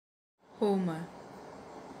Homer,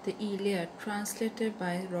 the Iliad, translated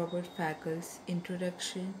by Robert Fagles,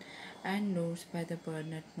 introduction and notes by the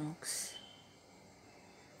Bernard Knox.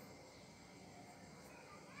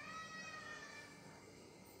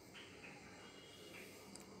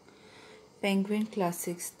 Penguin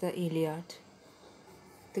Classics, the Iliad.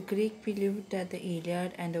 The Greek believed that the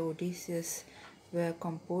Iliad and the Odyssey were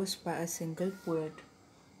composed by a single poet,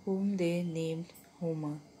 whom they named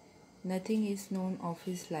Homer. Nothing is known of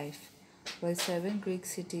his life, while seven Greek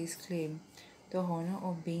cities claim the honor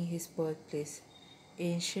of being his birthplace.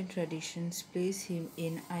 Ancient traditions place him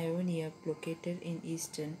in Ionia, located in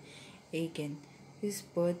eastern Aegean. His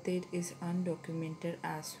birth date is undocumented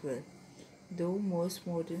as well, though most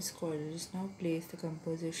modern scholars now place the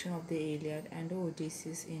composition of the Iliad and the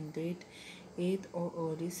Odyssey in late 8th or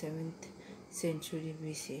early 7th century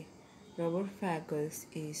BC. Robert Fagles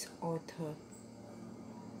is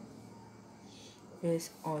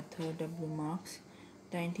author W. Marks,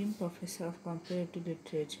 19th Professor of Comparative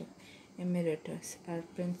Literature, Emeritus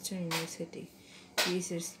at Princeton University. He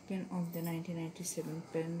is recipient of the 1997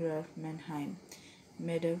 Penn Ralph Manheim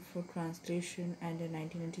Medal for Translation and the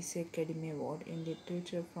 1996 Academy Award in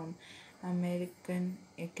Literature from American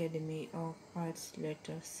Academy of Arts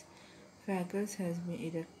Letters. Fagles has been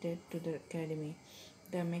elected to the Academy,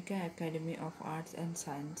 the American Academy of Arts and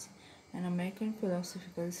Science, and American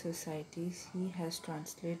Philosophical Societies. He has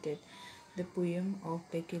translated the poem of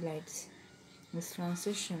Fagles. His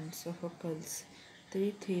translations Sophocles,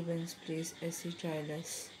 Three Thebans plays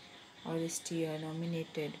Aeschylus, Orestes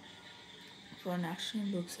nominated for National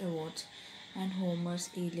Books Awards, and Homer's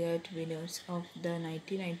Iliad winners of the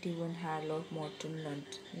 1991 Harold Morton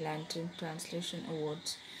Lantern Translation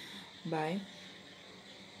Awards by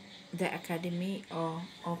the Academy of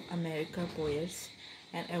American Poets,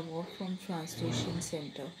 an award from Translation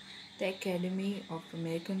Center, the Academy of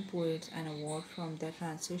American Poets, an award from the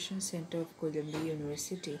Translation Center of Columbia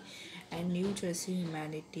University, and New Jersey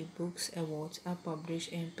Humanity Books Awards are published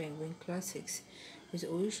in Penguin Classics. His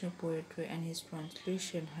original poetry and his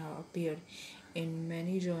translation have appeared in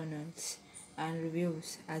many journals and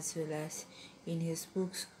reviews as well as in his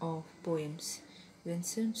books of poems.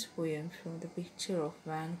 Vincent's poem from the picture of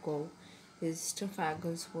Van Gogh. Mr.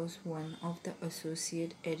 Fagles was one of the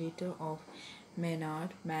associate editor of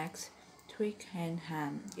Maynard Max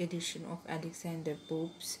Twickenham edition of Alexander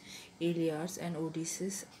Pope's Iliad and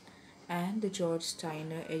Odysseus, and the George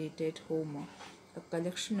Steiner edited Homer, a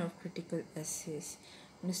collection of critical essays.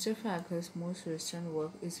 Mr. Fagles' most recent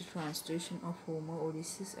work is a translation of Homer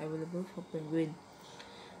Odysseus available for Penguin.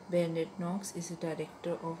 Bernard Knox is the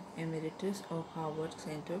Director of Emeritus of Harvard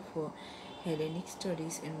Center for Hellenic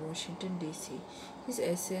Studies in Washington, D.C. His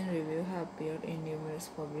essay and review have appeared in numerous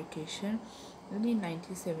publications, and in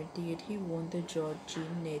 1978 he won the George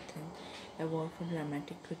Jean Nathan Award for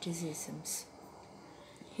Dramatic Criticisms.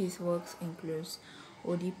 His works include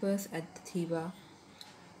Oedipus at Theba,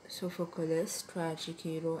 Sophocles, Tragic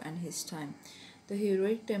Hero and His Time, The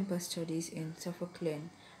Heroic Temper Studies in Sophoclean,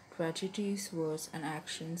 Tragedies, Words and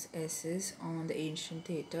Actions, Essays on the Ancient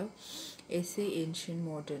Theatre, Essay Ancient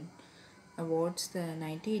Modern. Awards, the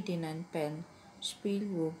 1989 Penn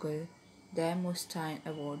Spielvogel Demosthenes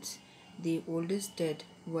Awards, The Oldest Dead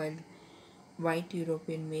White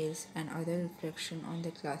European Males and Other Reflection on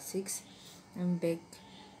the Classics, and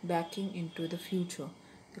Backing into the Future,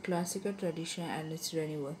 the Classical Tradition and its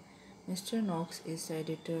Renewal. Mr. Knox is the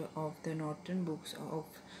editor of the Norton Books of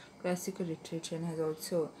Classical Literature and has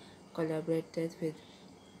also collaborated with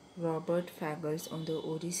Robert Fagles on the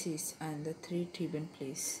Odyssey and the Three Theban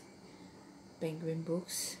Plays. Penguin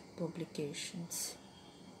Books Publications.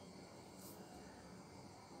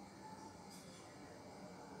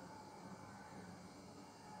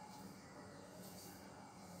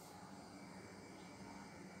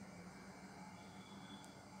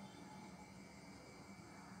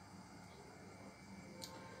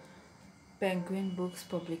 Penguin Books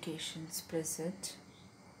Publications present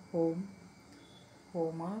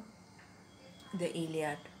Homer, the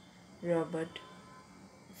Iliad. Robert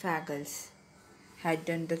Fagles had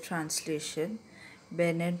done the translation.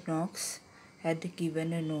 Bernard Knox had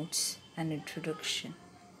given the notes and introduction.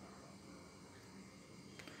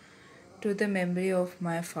 To the memory of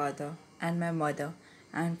my father and my mother,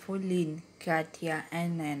 and for Lynn, Katia,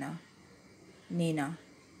 and Nina,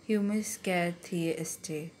 humus care thea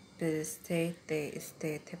este, periste te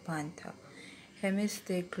este te pantha, hemis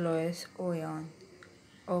te cloes oyan,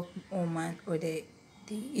 oman ode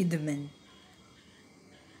di idmen.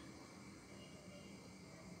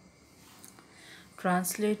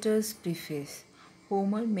 Translator's Preface.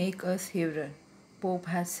 Homer make us hero, Pope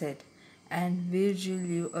has said, and Virgil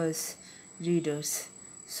leave us readers.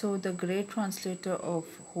 So the great translator of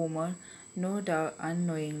Homer no doubt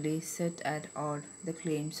unknowingly set at odds the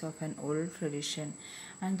claims of an oral tradition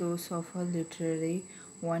and those of a literary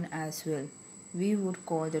one as well. We would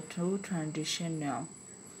call the true tradition now.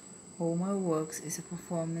 Homer works is a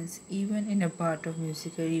performance even in a part of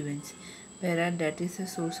musical events, whereas that is the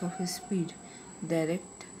source of his speed,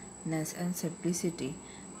 directness and simplicity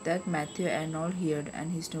that Matthew Arnold heard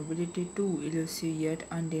and his nobility too elusive yet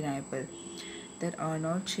undeniable, that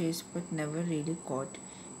Arnold chased but never really caught.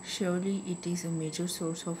 Surely it is a major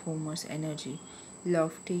source of Homer's energy,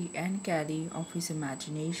 lofty and carry of his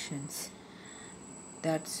imaginations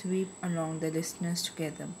that sweep along the listeners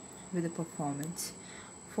together with the performance.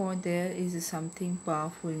 For there is something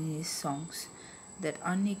powerful in his songs, that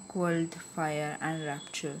unequaled fire and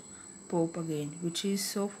rapture, Pope again, which is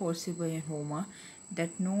so forcible in Homer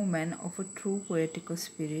that no man of a true poetical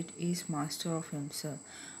spirit is master of himself.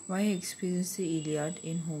 Why experience the Iliad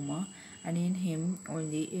in Homer, and in him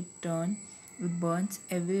only it burns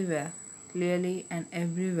everywhere, clearly and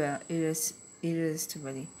everywhere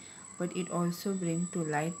irresistibly. But it also brings to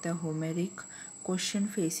light the Homeric question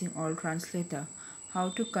facing all translators, how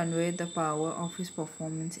to convey the power of his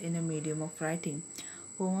performance in a medium of writing.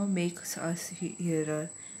 Homer makes us hearer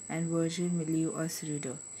and Virgil may leave us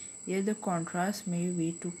reader. Yet the contrast may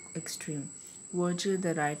be too extreme. Virgil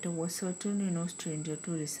the writer was certainly no stranger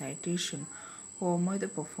to recitation. Homer the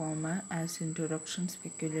performer, as introduction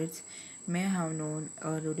speculates, may have known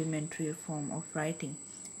a rudimentary form of writing,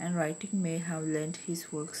 and writing may have lent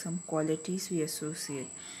his work some qualities we associate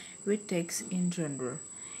with text in general,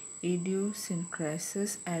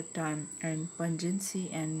 idiosyncrasies at time and pungency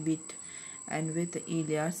and wit, and with the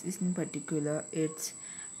Iliad in particular its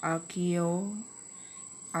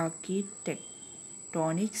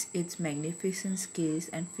architectonics, its magnificent scales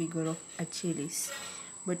and figure of Achilles.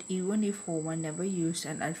 But even if Homer never used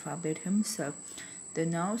an alphabet himself, the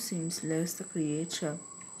now seems less the creature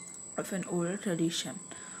of an oral tradition,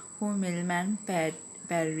 whom Milman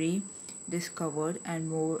Parry discovered and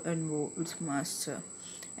more its master,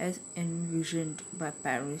 as envisioned by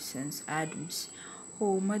Parsons Adams.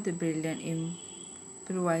 Homer the brilliant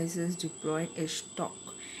improvisers deployed a stock,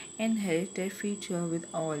 inherited feature with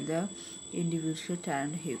all the individual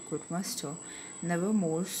talent he could muster, never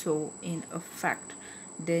more so in a fact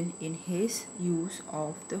than in his use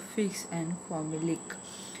of the fixed and formulaic,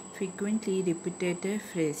 frequently repeated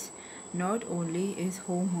phrase. Not only is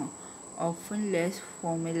Homer often less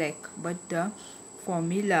formulaic, but the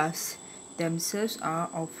formulas themselves are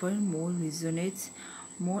often more resonant,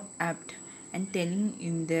 more apt, and telling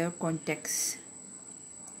in their context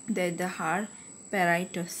that the hard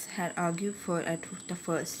Peritus had argued for at the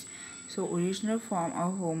first. So original form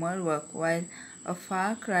of Homer work, while a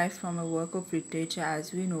far cry from a work of literature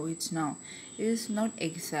as we know it now, is not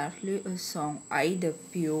exactly a song either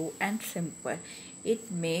pure and simple.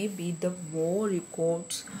 It may be the more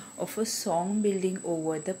records of a song building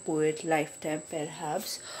over the poet's lifetime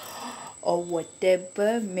perhaps, or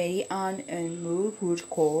whatever Mary Ann and Moore would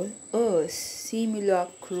call a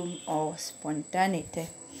simulacrum of spontaneity.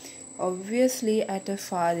 Obviously, at a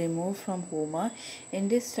far remove from Homer, in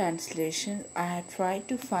this translation, I have tried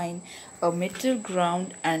to find a middle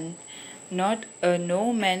ground and not a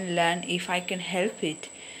no man land if I can help it,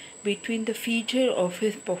 between the feature of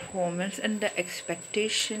his performance and the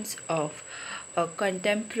expectations of a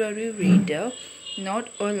contemporary reader. Not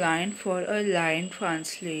a line for a line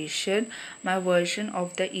translation, my version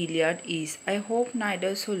of the Iliad is, I hope,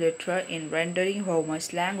 neither so literal in rendering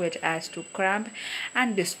Homer's language as to cramp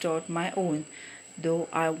and distort my own, though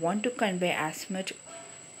I want to convey as much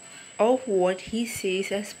of what he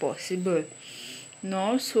says as possible,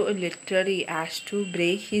 nor so literary as to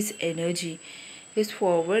break his energy, his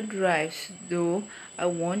forward drives, though I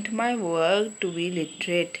want my work to be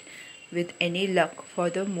literate with any luck, for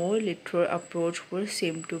the more literal approach would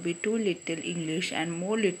seem to be too little English and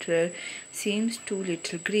more literal seems too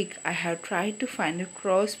little Greek. I have tried to find a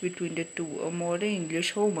cross between the two, a modern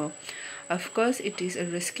English Homer. Of course, it is a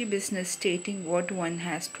risky business stating what one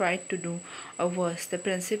has tried to do, or worse, the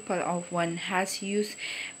principle of one has used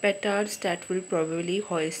petards that will probably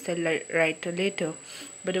hoist the writer later.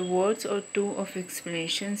 But a word or two of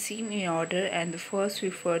explanation seem in order, and the first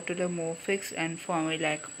refer to the more fixed and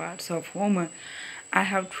formulaic parts of Homer. I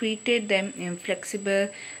have treated them in flexible,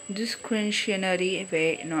 discretionary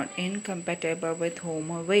way, not incompatible with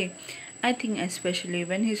Homer way. I think especially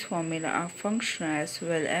when his formula are functional as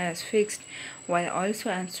well as fixed, while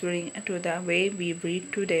also answering to the way we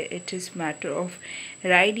read today, it is matter of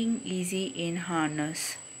riding easy in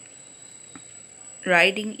harness.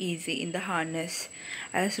 riding easy in the harness.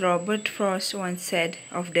 As Robert Frost once said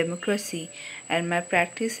of democracy, and my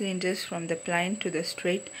practice ranges from the plain to the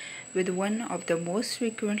straight, with one of the most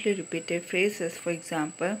frequently repeated phrases, for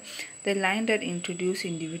example, the line that introduced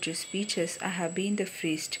individual speeches, I have been the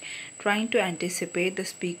first, trying to anticipate the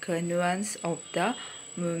speaker nuance of the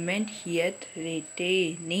movement yet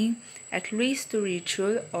retaining at least the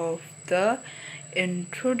ritual of the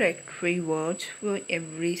introductory words for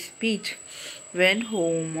every speech. When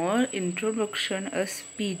Homer introduce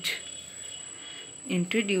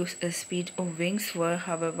a speech of wings were,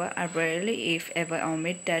 however, I rarely if ever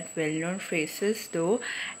omit that well-known phrases, though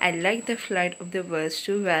I like the flight of the words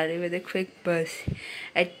to vary with a quick burst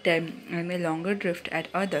at times and a longer drift at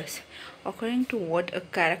others, according to what a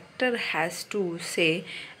character has to say,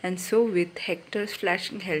 and so with Hector's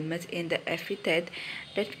flashing helmets in the epithet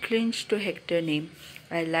that clinged to Hector's name.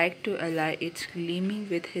 I like to ally its gleaming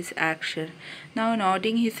with his action, now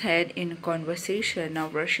nodding his head in conversation, now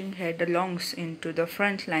rushing headlong into the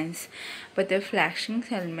front lines. But the flashing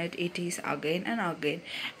helmet it is again and again,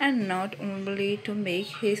 and not only to make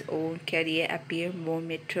his own career appear more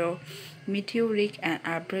meteoric and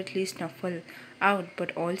abruptly snuffle out,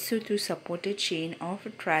 but also to support a chain of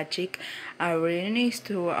tragic ironies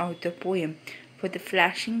throughout the poem. For the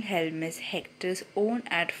flashing helmets, Hector's own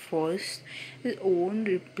at first, his own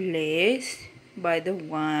replaced by the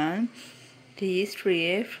one he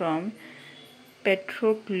stray from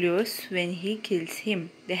Patroclus when he kills him,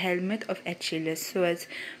 the helmet of Achilles, so as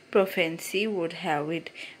prophecy would have it.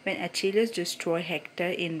 When Achilles destroys Hector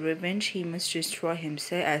in revenge, he must destroy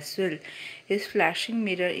himself as well. His flashing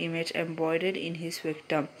mirror image embroidered in his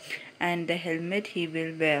victim, and the helmet he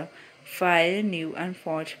will wear, fire new and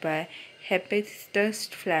forged by Hephaestus,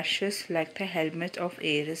 flashes like the helmet of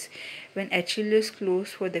Ares. When Achilles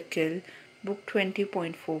close for the kill, Book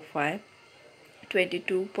 20.45.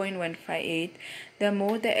 22.158. The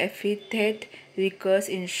more the epithet recurs,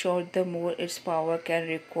 in short, the more its power can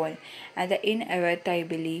recall, and the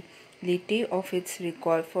inevitability of its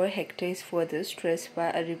recall for Hector is further stressed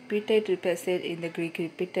by a repeated passage in the Greek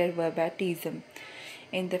repeated verbatism.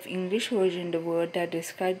 In the English version, the words that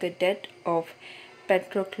describe the death of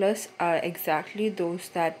Patroclus are exactly those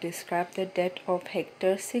that describe the death of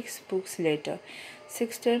Hector 6 books later.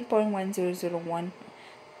 16.1001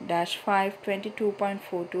 5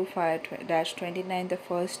 22.425 29 the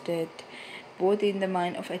first death, both in the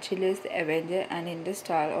mind of Achilles the Avenger and in the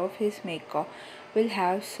style of his maker, will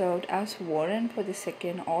have served as warrant for the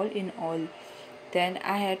second. All in all, then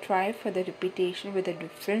I had tried for the repetition with a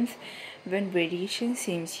difference when variation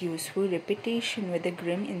seems useful, repetition with a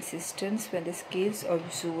grim insistence when the scales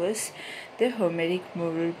of Zeus, the Homeric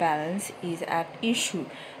moral balance, is at issue,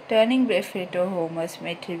 turning briefly to Homer's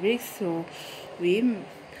metrics through we.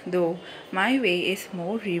 Though my way is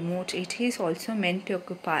more remote, it is also meant to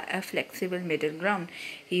occupy a flexible middle ground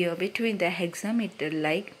here between the hexameter,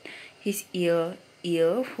 like his ear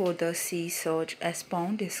for the sea surge, as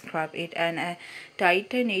Pound described it, and a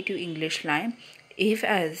tighter native English line. If,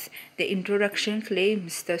 as the introduction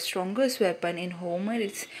claims, the strongest weapon in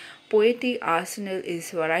Homer's poetic arsenal is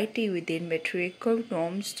variety within metrical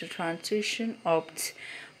norms, the transition opts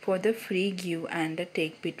for the free give and the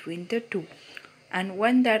take between the two, and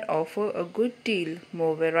one that offers a good deal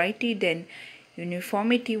more variety than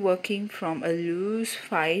uniformity, working from a loose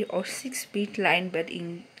 5 or 6 beat line but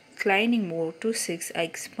inclining more to 6. I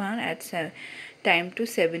expand at time to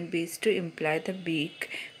 7 beats to imply the big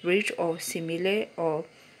bridge or similar or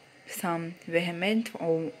some vehement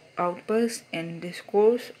outburst in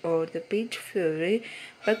discourse or the pitch fury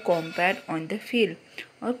by combat on the field,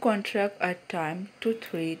 or contract a time to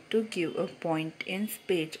 3 to give a point in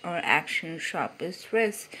speech or action sharpest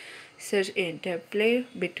stress. Such interplay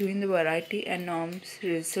between the variety and norms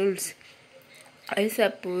results, I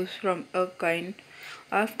suppose, from a kind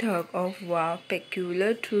of tug of war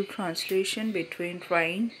peculiar to translation between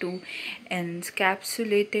trying to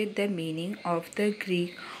encapsulate the meaning of the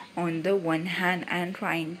Greek on the one hand and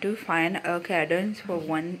trying to find a cadence for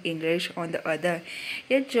one English on the other,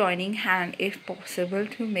 yet joining hand if possible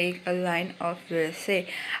to make a line of verse.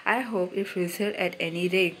 I hope it results at any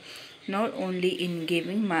rate not only in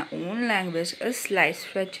giving my own language a slight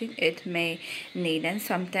stretching it may need and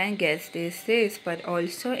sometimes gets these days, but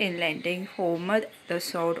also in lending Homer the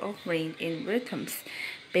sort of range in rhythms,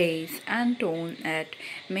 pace, and tone that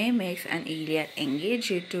may make an Iliad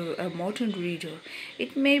engaging to a modern reader.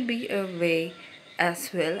 It may be a way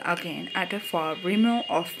as well, again, at a far remove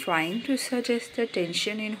of trying to suggest the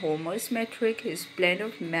tension in Homer's metric, his blend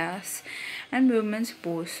of mass and movements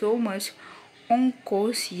both so much on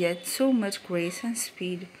course yet so much grace and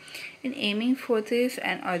speed. In aiming for this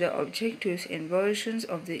and other objectives in versions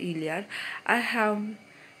of the Iliad, I have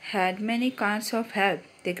had many kinds of help.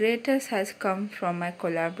 The greatest has come from my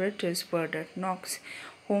collaborators Bernard Knox,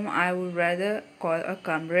 whom I would rather call a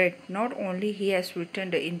comrade. Not only he has written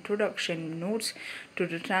the introduction notes to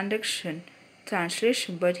the translation,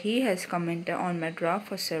 but he has commented on my draft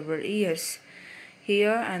for several years.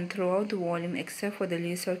 Here and throughout the volume, except for the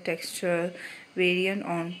list of textual variant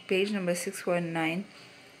on page number 619,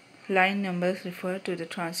 line numbers refer to the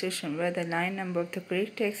translation, where the line number of the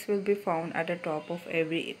Greek text will be found at the top of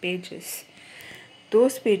every pages.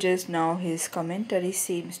 Those pages now his commentary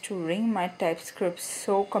seems to ring my typescript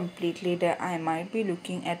so completely that I might be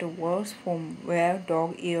looking at a verse from where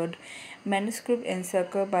dog-eared manuscript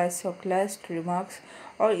encircled by Socrates remarks,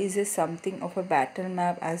 or is it something of a battle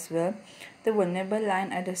map as well? The vulnerable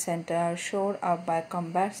line at the center are shored up by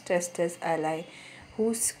combat-tested ally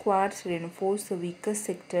whose squads reinforce the weaker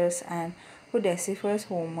sectors and who deciphers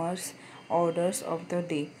Homer's orders of the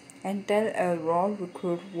day and tell a raw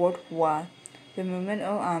recruit what war, the movement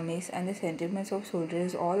of armies and the sentiments of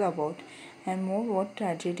soldiers is all about, and more what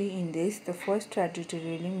tragedy in this, the first tragedy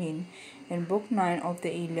really mean. In Book 9 of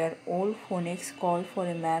the Iliad, old Phoenix called for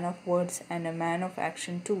a man of words and a man of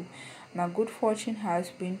action too. My good fortune has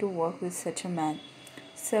been to work with such a man.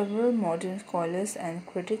 Several modern scholars and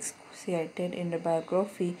critics cited in the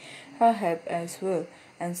biography have helped as well,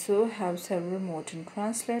 and so have several modern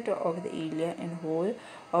translators of the Iliad in whole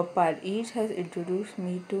or part. Each has introduced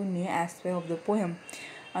me to new aspects of the poem.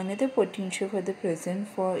 Another potential for the present,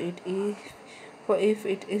 for if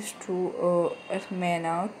it is true, as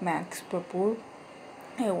Maynard Max proposed,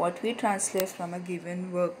 what we translate from a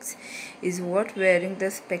given works is what wearing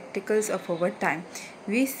the spectacles of our time.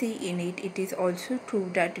 We see in it. It is also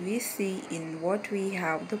true that we see in what we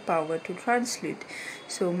have the power to translate.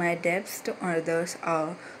 So my debts to others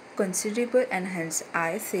are considerable, and hence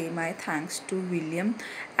I say my thanks to William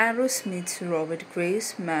Arrowsmith, Robert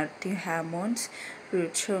Grace, Matthew Hammonds,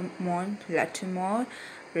 Richard Latimore,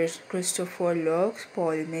 Christopher Locke,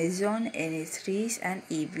 Paul Mason, Ennis Rees, and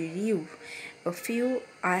E.B. Reeve. A few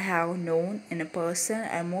I have known in a person,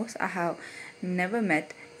 and most I have never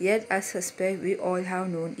met, yet I suspect we all have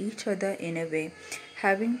known each other in a way,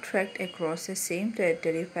 having trekked across the same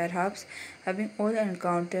territory, perhaps having all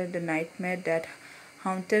encountered the nightmare that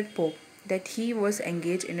haunted Pope, that he was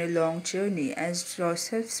engaged in a long journey, as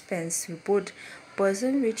Joseph Spence reported,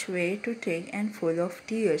 puzzle which way to take and full of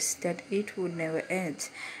tears, that it would never end,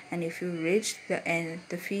 and if you reach the end,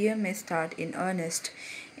 the fear may start in earnest.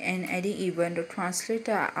 In any event, the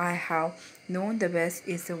translator I have known the best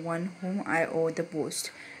is the one whom I owe the most,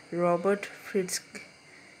 Robert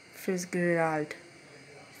Fitzgerald.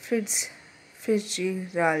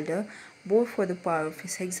 Fitzgerald, both for the power of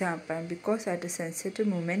his example and because at a sensitive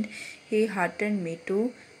moment he heartened me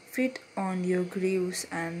to fit on your greaves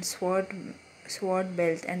and sword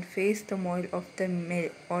belt and face the moil of the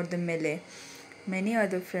melee. Many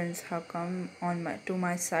other friends have come to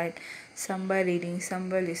my side, some by reading, some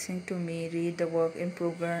by listening to me read the work in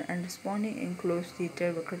progress and responding in close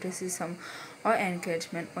detail with criticism or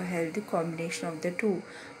encouragement or healthy combination of the two.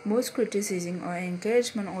 Most criticism or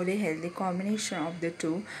encouragement or the healthy combination of the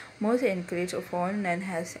two. Most encouraged of all, none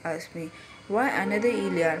has asked me, why another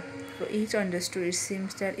Iliad? For each understood it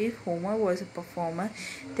seems that if Homer was a performer,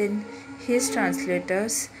 then his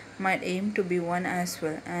translators might aim to be one as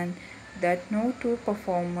well, and that no two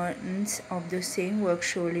performances of the same work,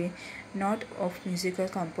 surely not of musical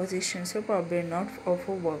composition, so probably not of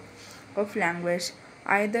a work of language,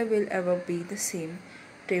 either will ever be the same.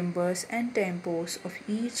 Timbres and tempos of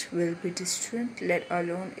each will be distinct, let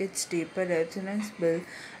alone its deeper resonance will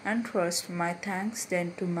and trust. My thanks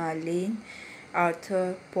then to Marlene,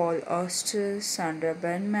 Arthur, Paul Auster, Sandra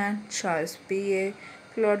Bernman, Charles B.A.,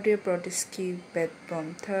 Claudia Brodsky, Beth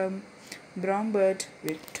Brombert,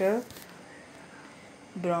 Victor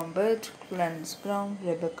Brombert, Clarence Brown,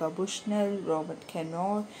 Rebecca Bushnell, Robert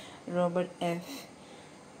Kenmore, Robert F.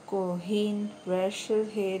 Cohen, Rachel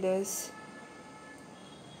Hayes,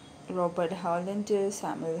 Robert Hollander,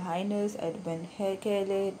 Samuel Hines, Edmund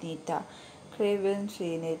Hekele, Nita Craven,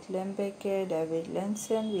 Janet Lembecker, David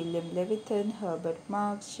Lenson, William Leviton, Herbert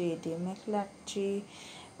Marks, J.D. McClatchy,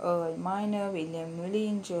 Earl Minor, William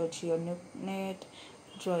Mullin, Georgia Nucknet,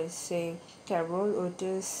 Joyce Carol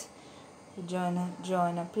Otis,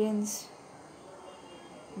 Joanna Prince,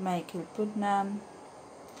 Michael Putnam,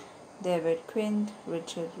 David Quinn,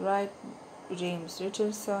 Richard Wright, James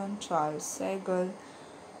Richardson, Charles Segal,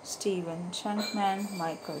 Stephen Shankman,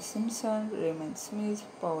 Michael Simpson, Raymond Smith,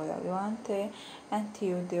 Paola Duante, and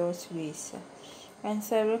Theodore Weiss. and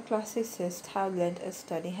several classicists have lent a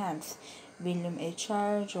steady hands. William H.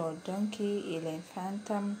 R., John Dunke, Elaine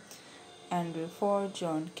Phantom, Andrew Ford,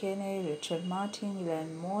 John Kenney, Richard Martin,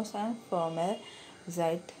 Glenn Morse, and Homer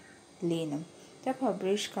Zeitlinum. The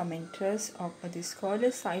published commentaries of the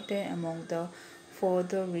scholars cited among the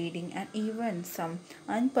further reading and even some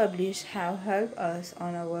unpublished have helped us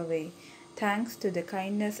on our way. Thanks to the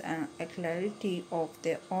kindness and clarity of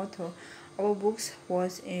the author, our book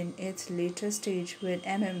was in its later stage when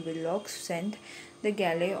M. Willox sent the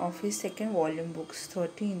galley of his second volume, books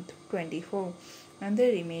 13 to 24, and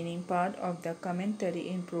the remaining part of the commentary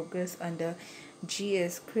in progress under G.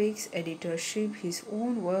 S. Craig's editorship, his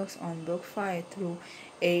own works on Book 5 through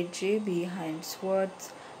 8, J. B.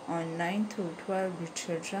 Hainsworth on 9 through 12,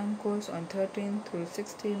 Richard Jankos on 13 through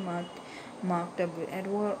 16, Mark W.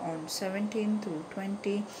 Edward on 17 through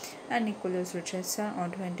 20, and Nicholas Richardson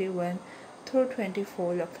on 21 through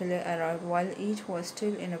 24 luckily arrived while each was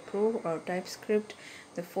still in a prose or typescript.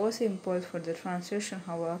 The first impulse for the translation,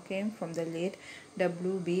 however, came from the late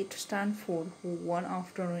W. B. Stanford, who one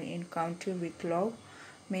afternoon in County Wicklow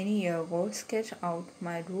many years ago sketched out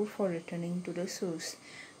my route for returning to the source.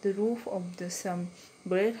 The roof of some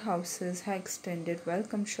great houses had extended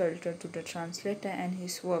welcome shelter to the translator and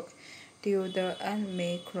his work. Theodore and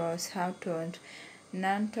May Cross have turned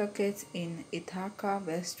Nantuckets in Ithaca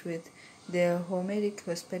West with their Homeric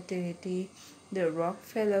hospitality. The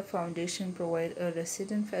Rockefeller Foundation provides a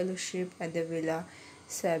resident fellowship at the Villa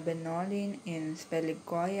Sabinolin in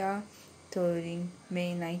Speligoia. During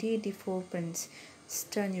May 1984,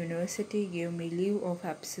 Princeton University gave me leave of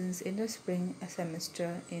absence in the spring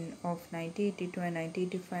semester of 1982 and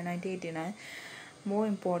 1985-1989. More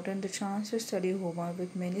important, the chance to study Homer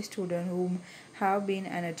with many students whom have been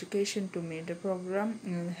an education to me. The program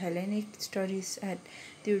in Hellenic Studies at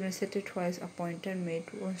the university twice appointed me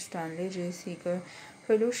to a Stanley J. Seeger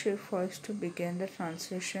Fellowship, first to begin the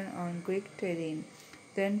translation on Greek terrain,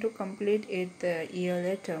 then to complete it the year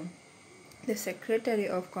later. The Secretary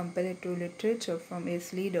of Comparative Literature, from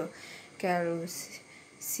its leader, Karol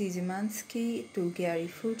Szymanski, to Gary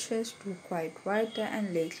Fuchs, to Quiet Writer,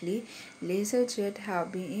 and lately LaserJet,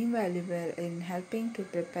 have been invaluable in helping to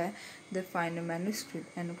prepare the final manuscript.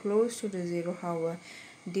 And close to the zero hour,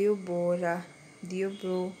 Deobro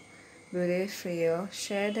Freire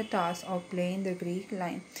shared the task of playing the Greek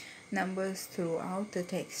line numbers throughout the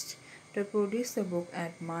text. To produce the book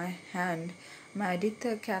at my hand, my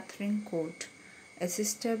editor Catherine Court,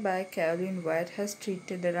 assisted by Caroline White, has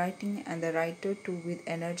treated the writing and the writer too with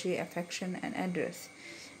energy, affection, and address.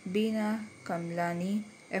 Bina Kamlani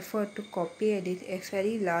effort to copy edit a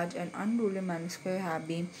very large and unruly manuscript have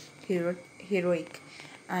been heroic,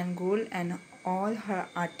 and Gould and all her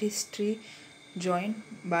artistry, joined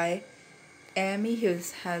by Amy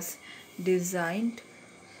Hills, has designed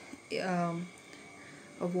a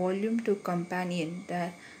volume to companion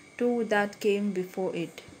the two that came before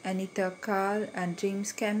it. Anita Carl and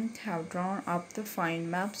James Kemp have drawn up the fine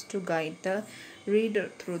maps to guide the reader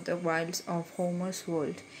through the wilds of Homer's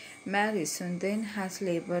world. Mary Sundin has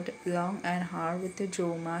labored long and hard with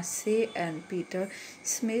Joe Massey and Peter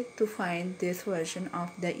Smith to find this version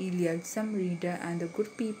of the Iliad. Some reader and the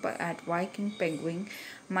good people at Viking Penguin,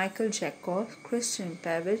 Michael Jacob, Christian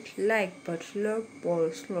Pavitt, like Butler,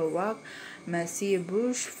 Paul Slovak, Matthew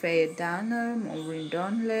Bush, Faye Danner, Maureen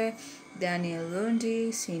Donnelly, Daniel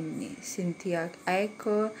Lundy, Cynthia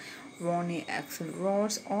Eicher, Ronnie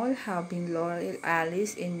Axelrod, all have been loyal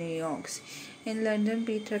allies in New York. In London,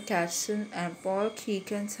 Peter Catson and Paul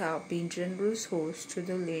Keekins have been generous hosts to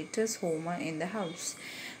the latest Homer in the house.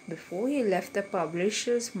 Before he left the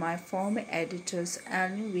publishers, my former editors,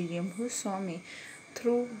 Alan William, who saw me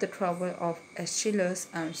through the trouble of Aeschylus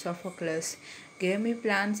and Sophocles, gave me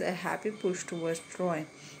plans a happy push towards Troy.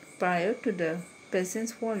 Prior to the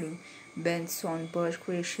present volume, Ben Sonberg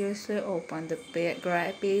graciously opened the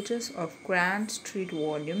pages of Grand Street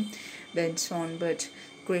volume. Ben Sonberg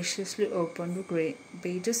graciously opened the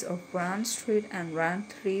pages of Grand Street and ran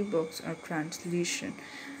 3 books of translation.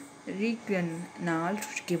 Reginald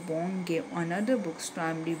Gibbon gave another book's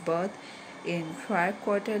timely birth in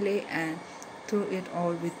Tri-Quarterly, and through it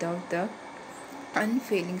all, without the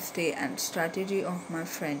unfailing stay and strategy of my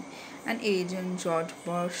friend and agent George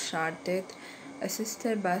Borchardt,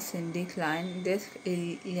 assisted by Cindy Klein, this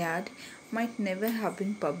Iliad might never have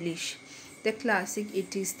been published. The classic,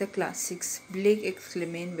 it is the classics, Blake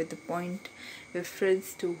exclaimed with a point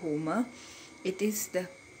reference to Homer. It is the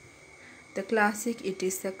classic, it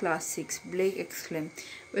is the classics, Blake exclaimed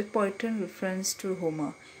with pointed reference to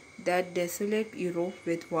Homer. That desolate Europe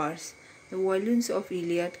with wars, The violence of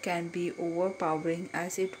Iliad can be overpowering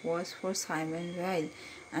as it was for Simon Weil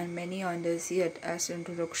and many others, yet as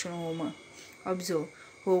introduction Homer. Observe,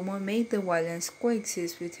 Homer made the violence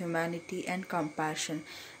coexist with humanity and compassion,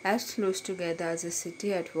 as close together as the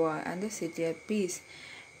city at war and the city at peace,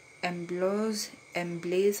 emblazoned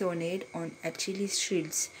on Achilles'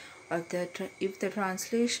 shields. If the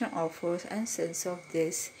translation offers a sense of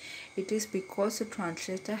this, it is because the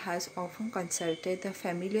translator has often consulted the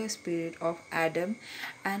familiar spirit of Adam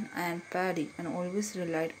and Anne Paddy and always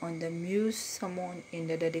relied on the muse summoned in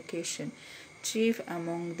the dedication, chief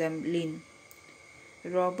among them Lynn.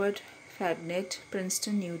 Robert Fagnet,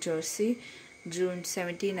 Princeton, New Jersey, June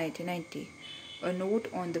 17, 1990. A note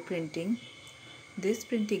on the printing. This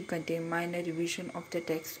printing contained minor revision of the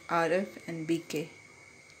text RF and BK.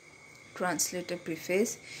 Translator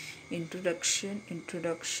preface, introduction,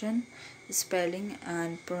 spelling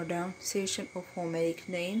and pronunciation of Homeric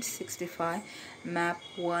names 65, map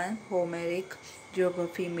 1, Homeric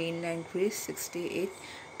geography mainland Greece 68,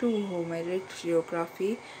 2, Homeric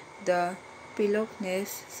geography, the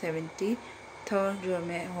Peloponnese 70,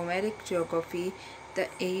 3rd, Homeric geography, the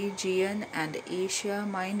Aegean and Asia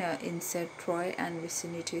Minor inset Troy and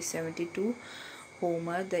vicinity 72,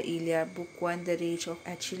 Homer, the Iliad, Book 1, The Rage of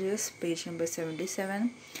Achilles, page number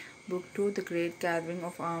 77, Book 2, The Great Gathering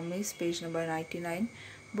of Armies, page number 99,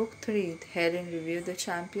 Book 3, The Heron Review, The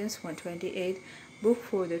Champions, 128, Book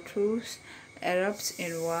 4, The Truce Erupts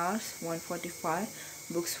in Wars, 145,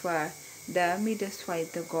 Books 5, Diomedes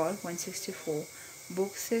Fight the God, 164,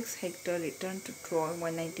 Book 6, Hector Returned to Troy,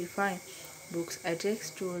 195, Books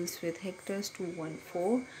Ajax Duels with Hector,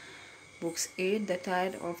 214, Books 8, The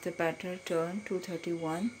Tide of the Battle Turned,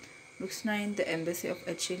 231, Books 9, The Embassy of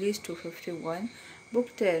Achilles, 251,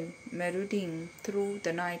 Book 10, Merodean Through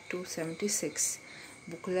the Night, 276,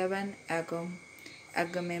 Book 11,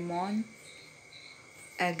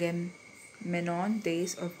 Agamemnon,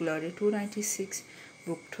 Days of Glory, 296,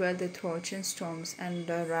 Book 12, The Trojan Storms and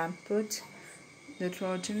the Ramparts, The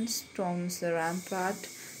Trojan Storms, the Rampart,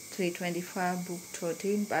 325, Book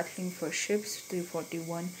 13, Battling for Ships,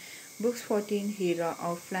 341, Books 14, Hera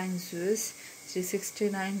outflanks Zeus,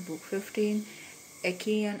 369, Book 15,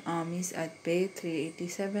 Achaean armies at bay,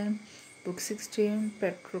 387, Book 16,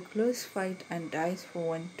 Patroclus fight and dies,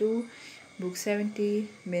 412, Book 70,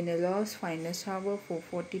 Menelaus finest hour,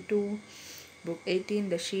 442, Book 18,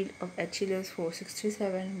 The Shield of Achilles,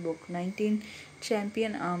 467, Book 19,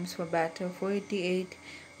 Champion arms for battle, 488,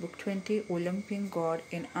 Book 20, Olympian god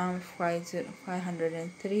in arms,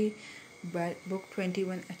 503, Book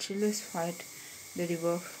 21, Achilles fight the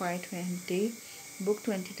river, 520, Book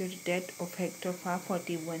 22, The Death of Hector,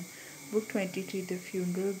 541, Book 23, The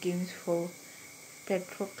Funeral Games for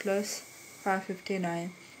Patroclus,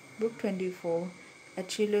 559, Book 24,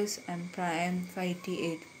 Achilles and Priam,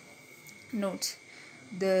 588. Notes: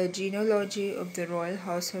 The Genealogy of the Royal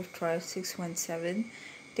House of Troy, 617,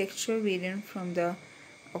 textual variant from the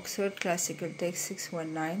Oxford Classical Text,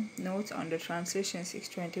 619, notes on the translation,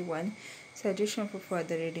 621, suggestion for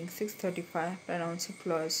further reading, 635, pronouncing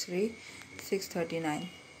clause 3, 639,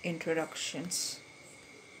 introductions.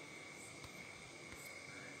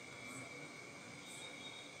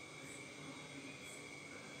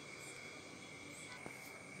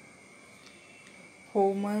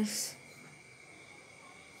 Homer's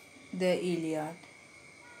The Iliad.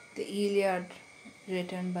 The Iliad,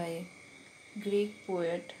 written by Greek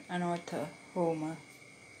poet and author Homer.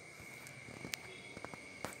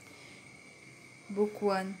 Book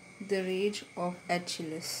 1, The Rage of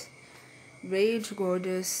Achilles. Rage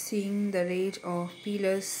goddess, seeing the rage of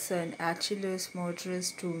Peleus' son Achilles'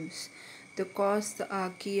 murderous doings, the cause the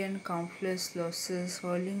Achaean countless losses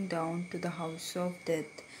hurling down to the house of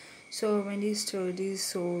death. So many sturdy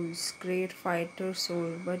souls, great fighter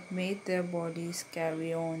soul, but made their bodies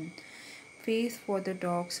carry on. Faith for the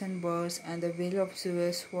dogs and birds, and the will of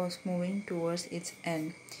Zeus was moving towards its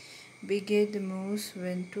end. Beget the moose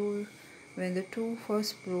when the two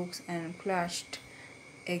first broke and clashed,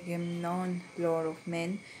 Agamemnon, lord of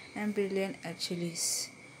men, and brilliant Achilles.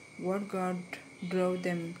 What god drove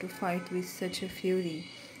them to fight with such a fury?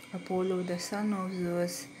 Apollo, the son of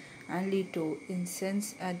Zeus, and Leto,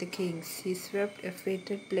 incensed at the kings, he swept a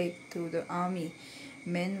fatal plague through the army.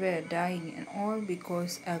 Men were dying, and all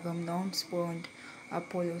because Agamemnon spurned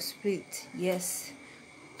Apollo's breath. Yes,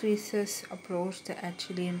 Theseus approached the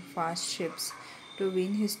Achillean fast ships to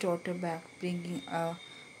win his daughter back, bringing a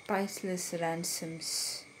priceless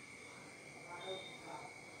ransoms.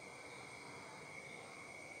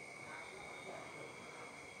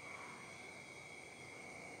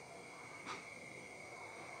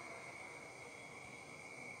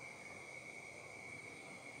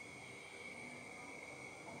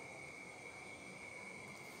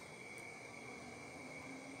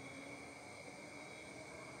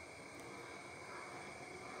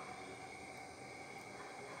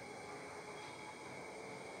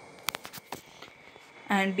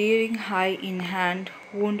 and bearing high in hand,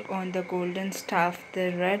 wound on the golden staff,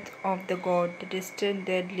 the wrath of the god, the distant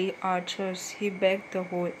deadly archers, he begged the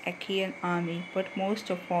whole Achaean army, but most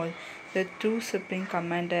of all, the true supreme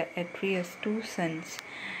commander Atreus' two sons,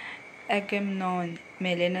 Agamemnon,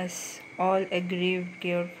 Menelaus, all aggrieved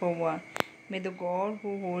geared for war. May the god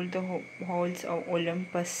who holds the halls of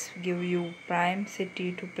Olympus give you prime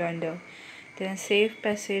city to plunder. Then safe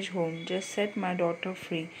passage home. Just set my daughter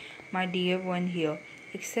free, my dear one here.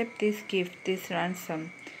 Accept this gift, this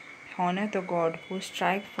ransom. Honor the god who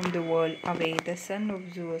strike from the world away the son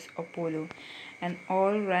of Zeus Apollo. And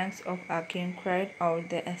all ranks of Achaean cried out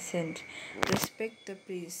their assent. Respect the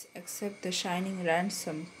priest, accept the shining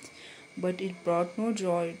ransom. But it brought no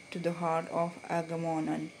joy to the heart of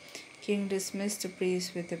Agamemnon. King dismissed the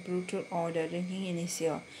priest with a brutal order ringing in his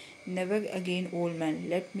ear. Never again, old man,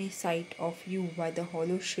 let me sight of you by the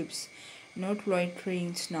hollow ships. Not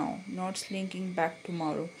loitering now, not slinking back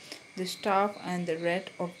tomorrow. The staff and the wrath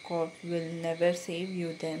of God will never save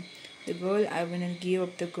you then. The girl I will give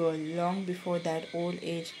up the girl long before that old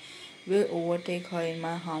age will overtake her in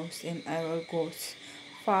my house in Argos,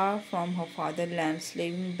 far from her fatherland,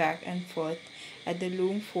 slaving back and forth at the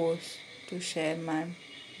loom force to share my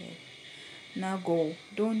bed. Now go,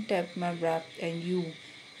 don't tap my wrap, and you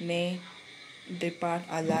may depart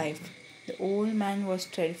alive. The old man was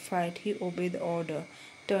terrified. He obeyed the order,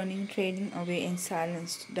 turning, trailing away in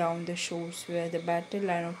silence down the shores where the battle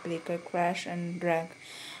line of breaker crashed and dragged,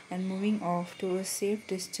 and moving off to a safe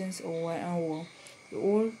distance over and over. The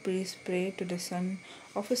old priest prayed to the son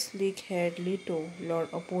of a sleek-haired Leto, Lord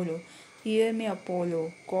Apollo. Hear me,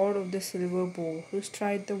 Apollo, god of the silver bow, who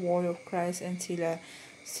stride the wall of Christ and Scylla,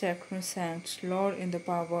 sacrosanct, Lord in the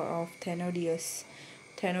power of Tenodos,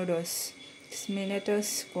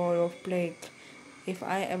 Sminatus, god of plague. If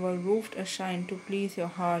I ever roofed a shrine to please your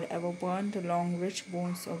heart, ever burned the long rich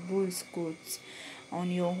bones of bulls' goats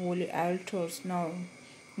on your holy altars,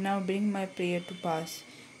 now bring my prayer to pass.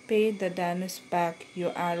 Pay the Danus back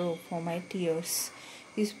your arrow for my tears.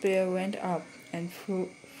 His prayer went up, and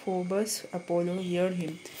Phoebus Apollo heard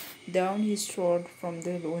him. Down he strode from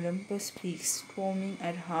the Olympus peaks, storming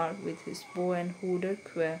at heart with his bow and hooded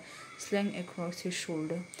quiver slung across his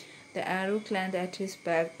shoulder. The arrow clanged at his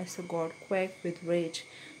back as the god quaked with rage.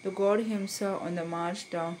 The god himself on the march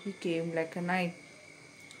down he came like a knight.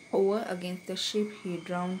 Over against the ship he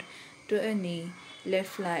drowned to a knee, let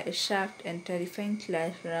fly a shaft, and terrifying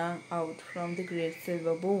clash rang out from the great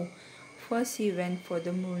silver bow. First he went for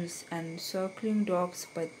the mules and circling dogs,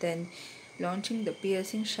 but then, launching the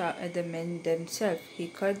piercing shaft at the men themselves, he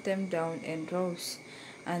cut them down in rows,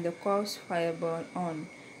 and the corpse fire burned on,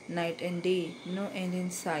 night and day, no end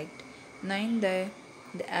in sight. Ninth day,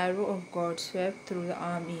 the arrow of God swept through the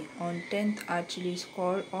army. On 10th, Achilles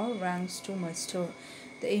called all ranks to muster.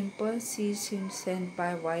 The impulse seized him, sent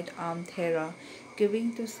by white-armed Hera,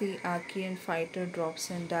 giving to see Achaean fighter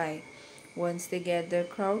drops and die. Once they gathered,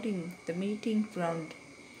 crowding the meeting ground,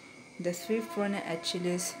 the swift runner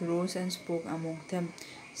Achilles rose and spoke among them.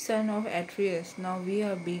 Son of Atreus, now we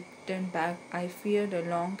are beaten back. I fear the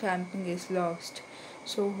long camping is lost.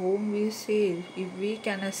 So home we sail, if we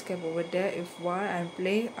can escape over there, if war and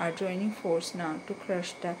plague are joining force now to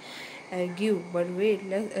crush the ague. But wait,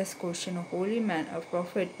 let us question a holy man, a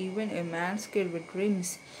prophet, even a man skilled with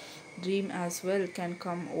dreams. Dream as well can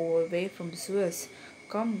come over way from Zeus.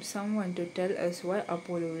 Come, someone to tell us why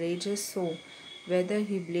Apollo rages so, whether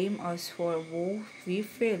he blame us for woe we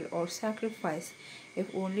fail or sacrifice.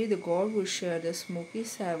 If only the god would share the smoky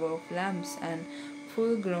savour of lambs and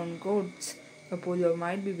full-grown goats, Apollo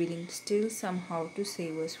might be willing still somehow to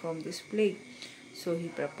save us from this plague. So he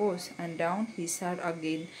proposed, and down he sat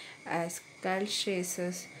again as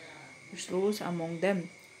Calchassus rose among them.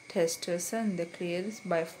 Testor's son, the clearest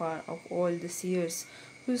by far of all the seers,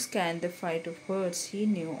 who scanned the flight of birds, he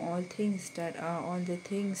knew all things that are, all the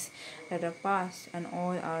things that are past, and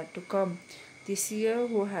all are to come. The seer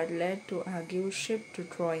who had led to Argive ship to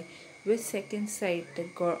Troy, with second sight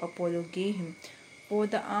that god Apollo gave him, for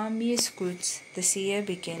the army's goods, the seer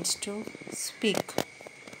begins to speak.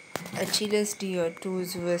 Achilles, dear to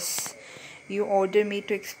Zeus, you order me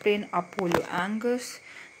to explain Apollo angers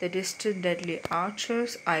the distant deadly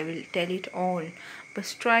archers. I will tell it all. But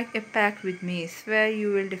strike a pact with me. Swear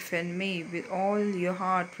you will defend me with all your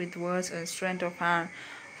heart, with words and strength of hand.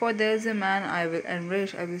 For there is a man I will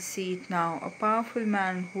enrich, I will see it now, a powerful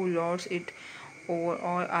man who lords it over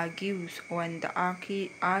all Argives, when the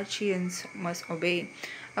Archaeans must obey.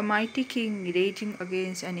 A mighty king raging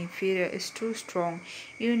against an inferior is too strong.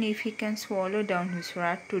 Even if he can swallow down his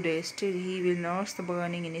wrath today, still he will nurse the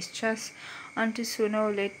burning in his chest until sooner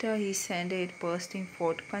or later he send it bursting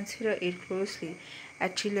forth. Consider it closely.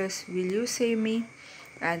 Achilles, will you save me?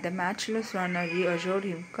 And the matchless runner reassured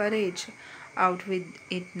him, Courage, out with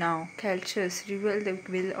it now. Calchas, reveal the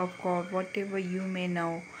will of God, whatever you may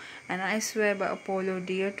know. And I swear by Apollo,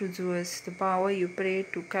 dear to Zeus, the power you pray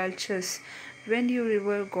to Calchas, when you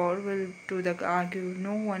reveal God will to the argue,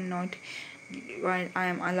 no one not while I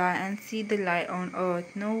am alive and see the light on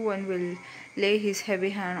earth, no one will lay his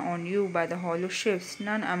heavy hand on you by the hollow ships,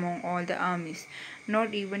 none among all the armies,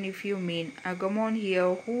 not even if you mean Agamemnon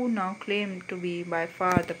here, who now claimed to be by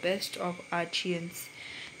far the best of Achaeans.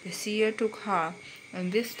 The seer took heart,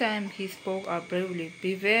 and this time he spoke up bravely.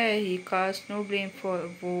 Beware, he cast no blame for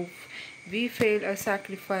woe. We failed a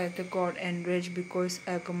sacrifice, the god enraged because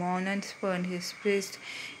Agamemnon spurned his priest.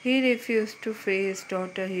 He refused to free his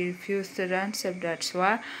daughter, he refused the ransom. That's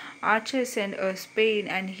why Archer sent us pain,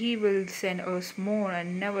 and he will send us more,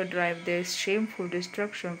 and never drive this shameful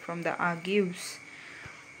destruction from the Argives.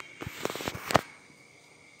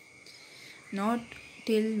 Not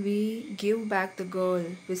till we give back the girl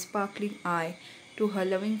with sparkling eye to her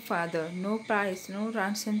loving father, no price, no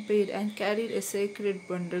ransom paid, and carried a sacred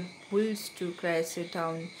bundle bulls to Christ's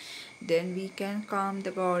town. Then we can calm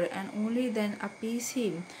the god, and only then appease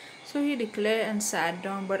him. So he declared and sat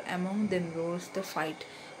down, but among them rose the fight.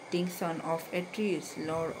 King son of Atreus,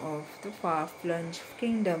 lord of the far-flung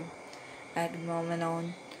kingdom,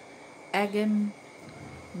 Agamemnon.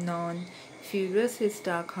 Agamemnon, furious, his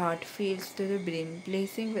dark heart fills to the brim,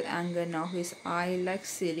 blazing with anger now, his eye like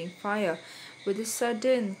searing fire. With a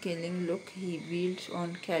sudden killing look he wheeled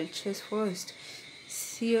on Calchas first.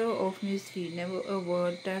 Seer of misery, never a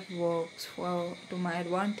word that works to my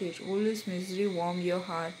advantage. Always misery warm your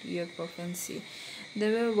heart, your prophecy.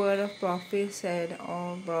 There were word of prophet said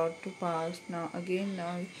or brought to pass. Now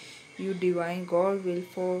you divine God will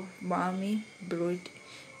for me brood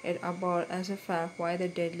it about as a fact why the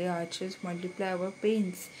deadly archers multiply our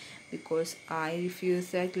pains, because I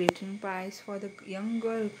refuse that glittering prize for the young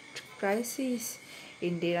girl crisis.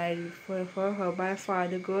 Indeed, I prefer her by far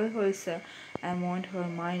the girl herself. I want her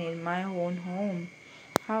mine in my own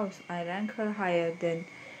house. I rank her higher than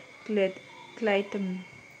Clytemnestra,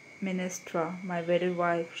 my wedded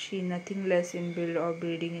wife. She nothing less in build or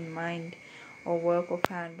breeding in mind or work of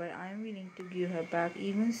hand, but I am willing to give her back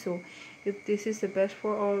even so, if this is the best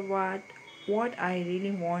for all. What I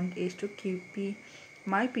really want is to keep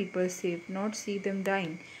my people safe, not see them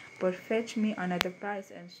dying. But fetch me another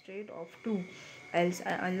prize and straight off too, else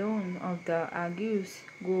I alone of the Argives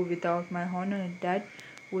go without my honor. That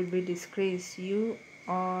would be disgrace. You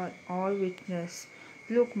are all witness.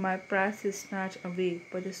 Look, my prize is snatched away.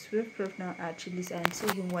 But the swift runner Achilles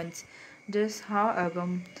answered him once, just how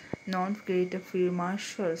Agamemnon, greater field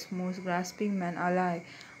marshals, most grasping man alive.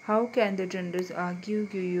 How can the generous argue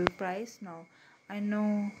give you prize now? I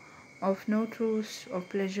know of no truce of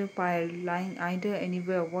pleasure pile lying either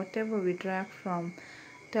anywhere. Whatever we drag from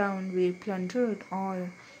town we plunder it all,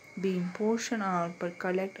 being portioned out, but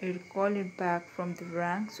collect it, call it back from the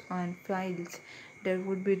ranks and files. That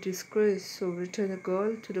would be disgrace. So return the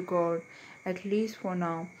girl to the god, at least for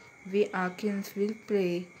now. We Achaeans will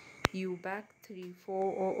pay you back 3,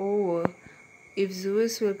 4 or over, if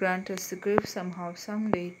Zeus will grant us the gift somehow,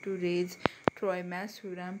 someday, to raise Troy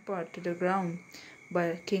massive rampart to the ground.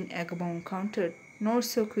 But King Agamemnon countered, not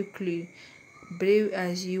so quickly. Brave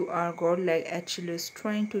as you are, godlike Achilles,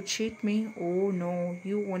 trying to cheat me? Oh no,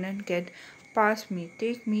 you won't get past me.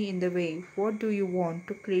 Take me in the way. What do you want?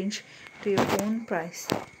 To clinch to your own price?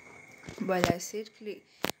 Well, I said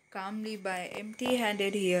calmly, by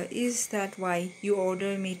empty-handed here. Is that why you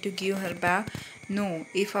order me to give her back? No,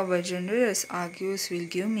 if our generous Argives will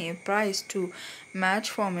give me a price to match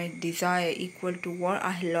for my desire equal to what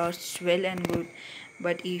I lost, well and good.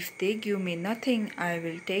 But if they give me nothing, I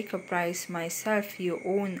will take a price myself, your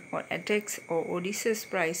own, or Ajax or Odysseus'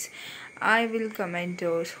 price. I will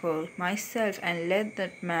commando her myself, and let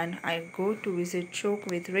that man I go to visit choke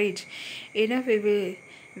with rage. Enough will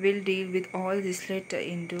deal with all this later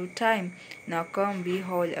in due time. Now come, we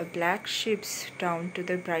haul a black ship's down to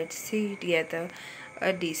the bright sea together,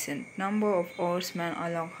 a decent number of oarsmen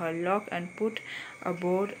along her lock, and put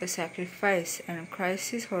aboard a sacrifice, and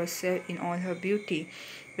Chrysis herself in all her beauty.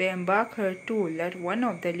 We embark her too. Let one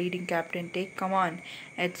of the leading captain take command.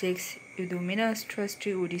 Ajax, Idomeneus,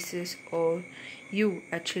 trusty Odysseus, or you,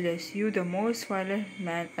 Achilles, you the most violent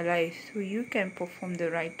man alive, so you can perform the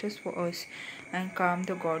righteous for us and calm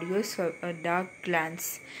the god yourself. A dark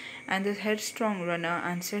glance And the headstrong runner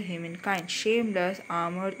answered him in kind. Shameless,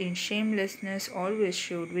 armored in shamelessness, always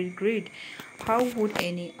showed with greed. How would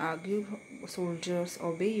any argue soldiers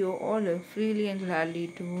obey your order freely and gladly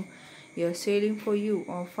do your sailing for you,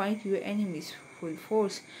 or fight your enemies full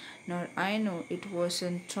force? Nor I know it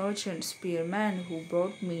wasn't Trojan spearman who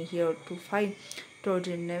brought me here to fight.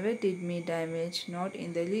 Trojan never did me damage, not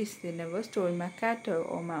in the least. They never stole my cattle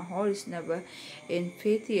or my horse, never in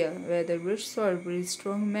Phthia, where the rich soil breathed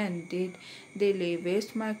strong men. Did they lay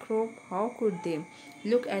waste my crop? How could they?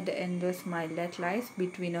 Look at the endless mile that lies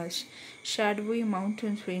between us. Shadowy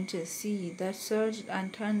mountain ranges, see that surge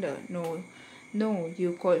and thunder. No, no,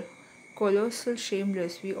 you colossal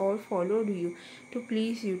shameless, we all followed you to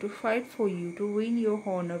please you, to fight for you, to win your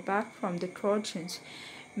honor back from the Trojans.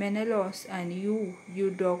 Menelaus, and you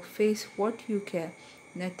dog face, what you care?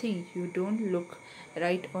 Nothing, you don't look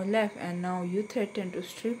right or left, and now you threaten to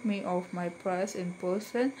strip me of my prize in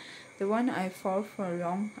person, the one I fought for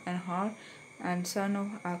long and hard, and son of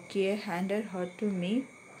Achaea handed her to me.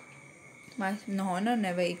 My honor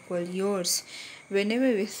never equaled yours.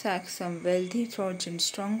 Whenever we sack some wealthy Trojan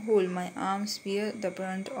stronghold, my arms bear the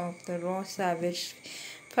brunt of the raw savage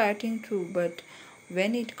fighting through, but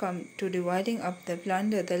when it comes to dividing up the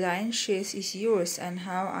plunder, the lion's share is yours, and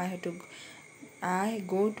how I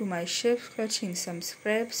go to my ship clutching some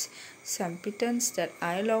scraps, some pittance that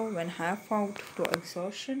I love when I have fought to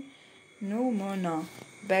exhaustion. No more now.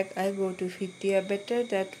 Back I go to Phthia, better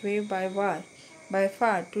that way by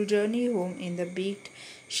far, to journey home in the beaked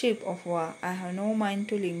ship of war. I have no mind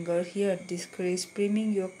to linger here, disgrace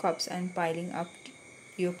brimming your cups and piling up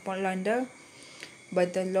your plunder.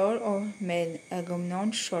 But the lord of men,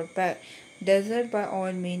 Agamemnon, shot back. Desert by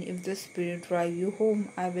all means, if the spirit drive you home.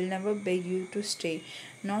 I will never beg you to stay,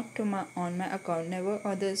 not on my account. Never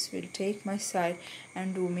others will take my side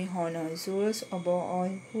and do me honor. Zeus above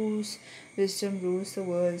all, whose wisdom rules the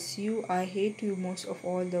worlds. You, I hate you most of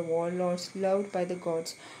all the warlords, loved by the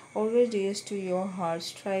gods. Always dearest to your heart,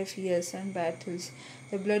 strife, years, and battles,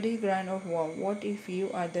 the bloody grind of war. What if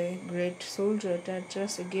you are the great soldier that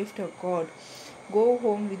just a gift of God? Go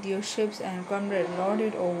home with your ships and comrade, lord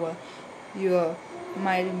it over your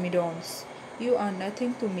myrmidons. You are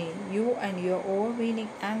nothing to me, you and your overweening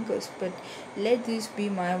ankles, but let this be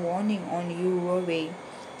my warning on your way.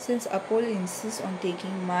 Since Apollo insists on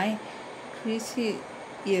taking my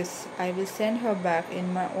Chryseis, I will send her back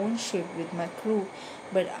in my own ship with my crew,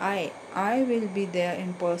 but I will be there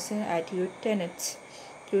in person at your tenets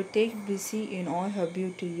to take busy in all her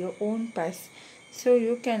beauty, your own path, so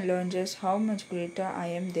you can learn just how much greater I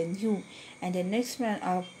am than you, and the next man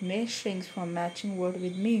up may shrink from matching word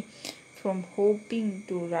with me, from hoping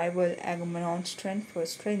to rival Agamemnon's strength for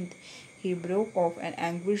strength. He broke off, and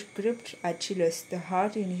anguish gripped Achilles. The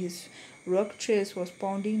heart in his rugged chest was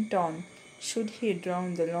pounding down. Should he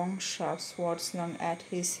drown the long sharp sword slung at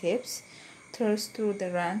his hips, thrust through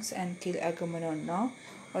the ranks and kill Agamemnon now,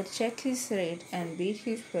 or check his rage and beat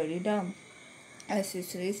his fury down? As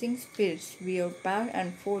his racing spirits veered back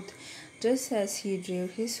and forth, just as he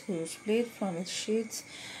drave his huge blade from its sheaths,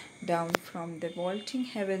 down from the vaulting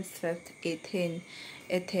heavens swept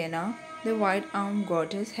Athena, the white-armed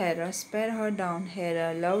goddess Hera, sped her down.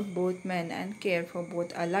 Hera loved both men and cared for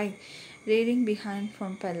both alike. Rearing behind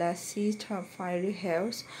from Pallas, seized her fiery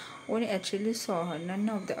hairs. Only Achilles saw her, none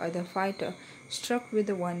of the other fighter. Struck with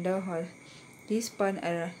the wonder he spun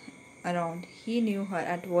around. He knew her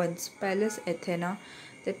at once, Pallas Athena,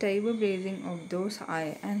 the terrible blazing of those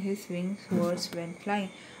eyes, and his wings words went flying.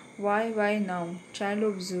 Why now, child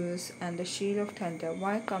of Zeus and the shield of thunder,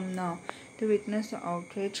 why come now to witness the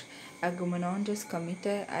outrage Agamemnon just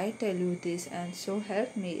committed? I tell you this, and so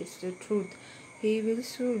help me, it's the truth. He will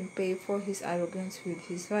soon pay for his arrogance with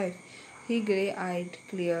his wife. He grey-eyed,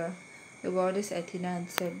 clear. The goddess Athena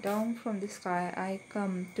answered, down from the sky I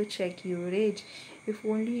come to check your rage, if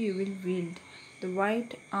only you will wield. The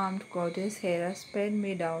white-armed goddess Hera sped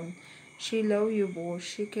me down. She loved you both,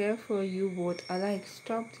 she cared for you both alike.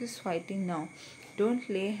 Stop this fighting now. Don't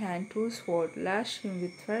lay hand to a sword, lash him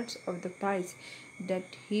with threats of the price that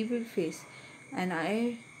he will face. And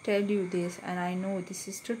I tell you this, and I know this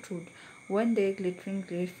is the truth. One day glittering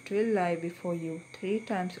gift will lie before you, 3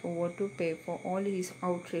 times over to pay for all his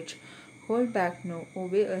outrage. Hold back no,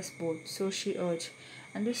 obey us both, so she urged,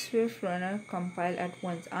 and the swift runner complied at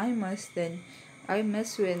once. I must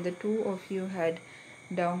when the two of you had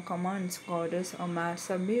down commands, goddess or man,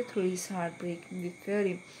 submit through his heartbreak with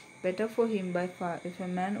fury. Better for him by far, if a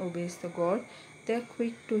man obeys the god, They are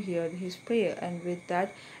quick to hear his prayer, and with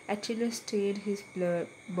that Achilles stayed his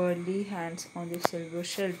burly hands on the silver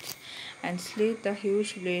shelves and slid the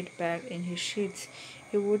huge blade back in his sheaths.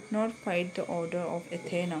 He would not fight the order of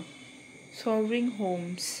Athena. Soaring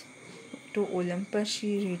homes to Olympus,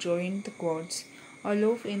 she rejoined the gods.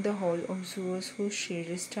 Aloft in the hall of Zeus, whose shield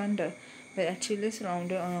is thunder, where Achilles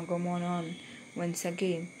rounded on Agamemnon once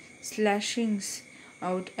again, slashing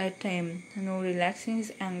out at him, no relaxing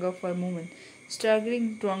his anger for a moment.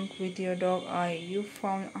 Struggling drunk with your dog eye, you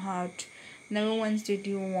found out. Never once did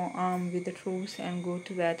you arm with the troops and go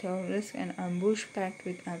to battle, risk an ambush packed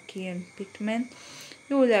with Achaean picked men.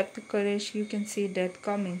 You lack the courage, you can see death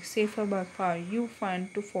coming, safer by far. You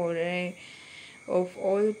find to foray of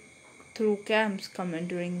all through camps,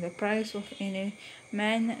 commandeering the price of any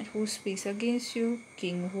man who speaks against you,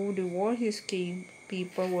 king who devour his king,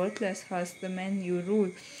 people worthless, as the men you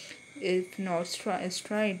rule. If not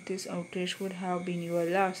stride, this outrage would have been your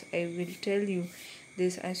last. I will tell you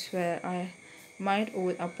this, I swear I might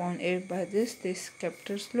oath upon it, but this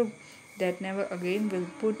sceptre's look, that never again will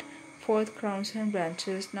put forth crowns and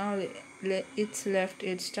branches. Now it's left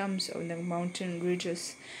its stumps on the mountain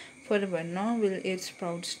ridges forever, nor will its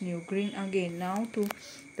sprouts new green again. Now too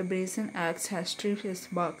the brazen axe has stripped its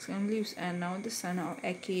barks and leaves, and now the son of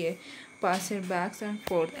Achaea passes back and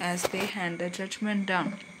forth as they hand the judgment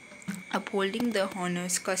down, upholding the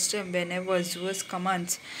honors custom whenever Zeus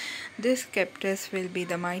commands. This captors will be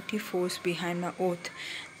the mighty force behind my oath.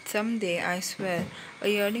 Some day, I swear, a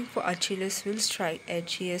yearning for Achilles will strike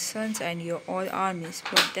Aegeus' sons and your all armies,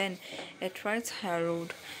 but then, Atrides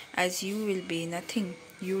harrowed as you will be, nothing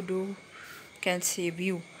you do can save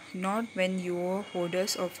you. Not when your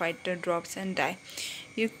hoarders or fighter drops and die.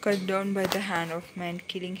 You cut down by the hand of man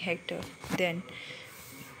killing Hector. Then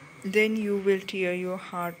you will tear your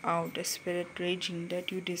heart out, a spirit raging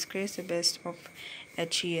that you disgrace the best of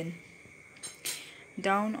Aegean.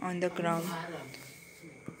 Down on the ground,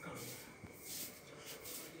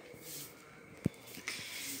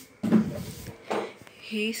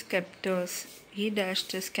 he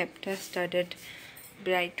dashed his scepter studded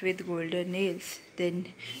bright with golden nails, then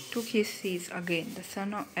took his seat again. The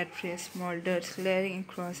son of Atreus smoldered, glaring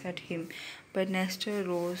across at him, but Nestor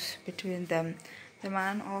rose between them, the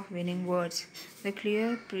man of winning words, the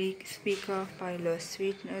clear speaker of Pylos,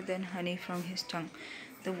 sweeter than honey from his tongue.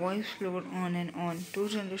 The voice flowed on and on. 2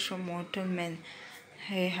 generations of mortal men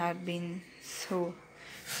had been so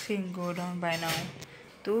seen go down by now.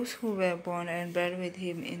 Those who were born and bred with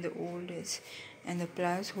him in the old days, and the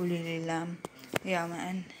plies holy lamb,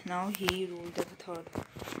 and now he ruled the third.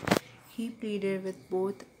 He pleaded with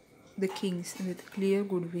both the kings with clear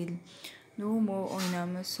goodwill. No more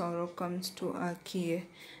enormous sorrow comes to Achaea.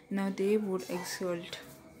 Now they would exalt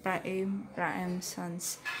Priam's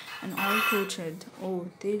sons, and all tortured. Oh,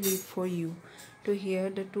 they live for you, to hear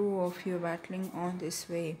the two of you battling on this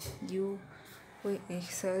way. You will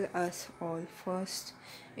excel us all, first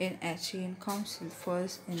in Achaean council,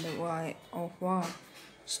 first in the way of war.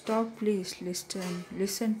 Stop, please,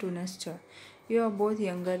 listen to Nestor. You are both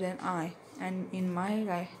younger than I, and in my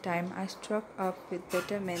lifetime I struck up with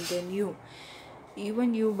better men than you.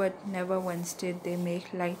 Even you, but never once did they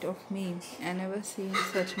make light of me. I never seen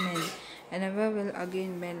such men, and never will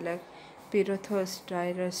again men like Pirithous,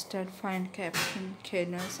 Dryas, fine Captain,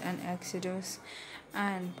 Canis, and Exodus,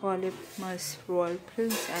 and Polyphemus, royal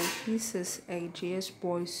prince, and Theseus, Aegeus'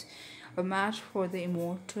 boys, a match for the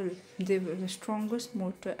immortal. They were the strongest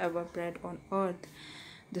mortal ever bred on earth,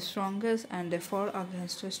 the strongest, and they fought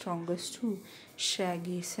against the strongest too,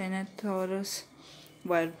 shaggy Centaurus,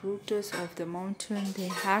 while Brutus of the mountain, they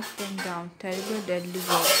hacked them down, terrible deadly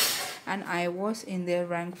war, and I was in their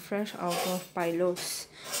rank fresh out of Pylos,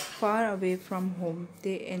 far away from home.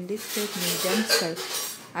 They enlisted me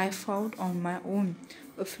themselves. I fought on my own,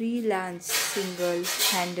 a free lance,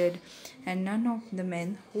 single-handed, and none of the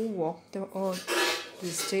men who walked the earth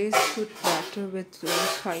these days could battle with those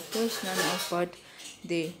fighters, none of but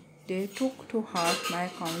they took to heart my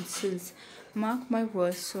counsels. Mark my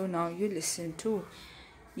words, so now you listen too.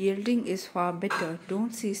 Yielding is far better.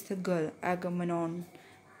 Don't seize the girl, Agamemnon.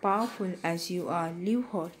 Powerful as you are, leave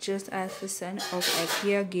her, just as the son of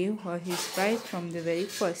Achaea gave her his bride from the very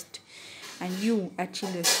first. And you,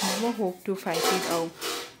 Achilles, never hope to fight it out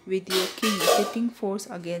with your king pitting force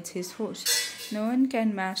against his force. No one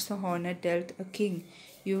can match the honor dealt a king.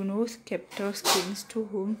 You know scepters, kings to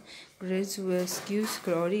whom great Zeus gives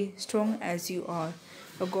glory, strong as you are.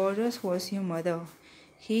 A goddess was your mother.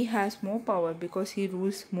 He has more power because he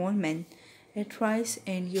rules more men. Atrides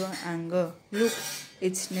end your anger. Look,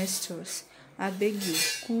 it's Nestor's. I beg you,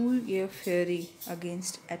 cool your fury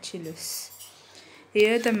against Achilles.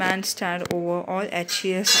 Here the man stand over all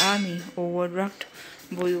Achilles' army, over rugged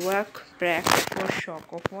bulwark, bragged for shock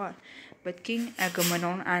of war. But King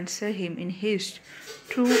Agamemnon answered him in haste.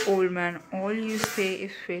 True, old man, all you say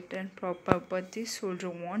is fit and proper, but this soldier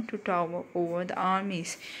want to tower over the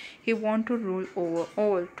armies. He want to rule over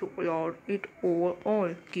all, to lord it over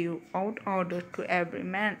all, give out orders to every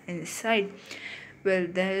man inside. Well,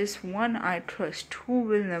 there is one I trust who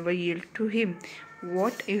will never yield to him.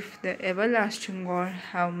 What if the everlasting God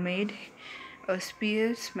have made a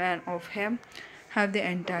spearsman of him? Have they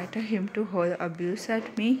entitled him to hurl abuse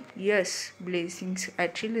at me? Yes, blazing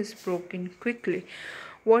Achilles broke in quickly.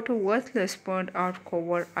 What a worthless burnt-out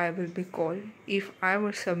coward I will be called, if I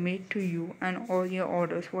will submit to you and all your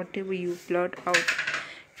orders, whatever you blurt out.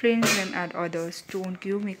 Fling them at others. Don't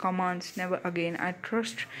give me commands. Never again, I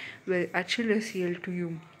trust, will Achilles yield to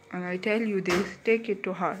you. And I tell you this, take it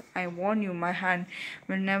to heart. I warn you, my hand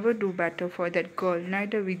will never do better for that girl,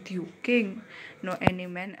 neither with you, king, nor any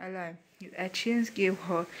man alive. You Achaeans gave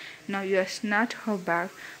her, now you have snatched her back,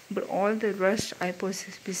 but all the rest I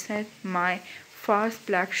possess beside my fast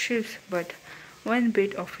black ships. But one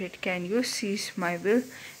bit of it, can you seize my will?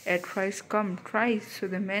 At thrice come, try, so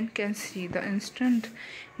the men can see the instant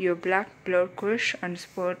your black blood gush and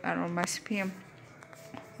spurred around my spear.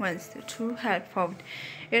 Once the two had fought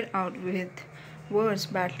it out with words,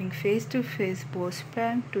 battling face to face, both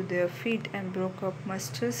sprang to their feet and broke up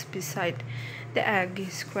musters beside the Aegean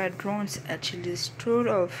squadrons. Achilles strode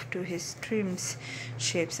off to his streams,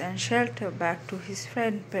 ships, and shelter back to his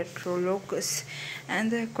friend Patroclus and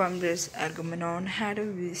their comrades. Agamemnon had a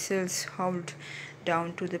vessels hauled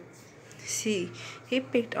down to the sea. He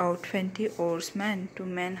picked out 20 oarsmen to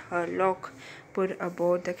man her lock, put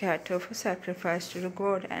aboard the cattle for sacrifice to the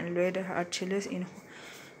god, and led Achilles in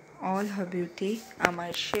all her beauty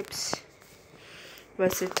amid ships.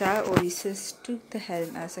 Versatile Odysseus took the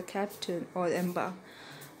helm as a captain or The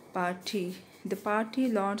party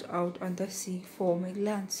launched out on the sea, foaming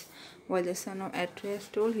lands, while the son of Atreus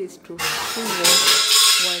told his troops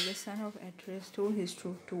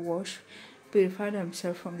to wash, purify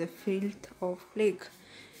themselves from the filth of plague.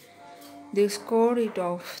 They scored it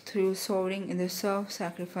off through soaring in the surf,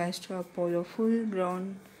 sacrifice to Apollo,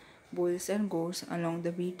 full-grown bulls and goats along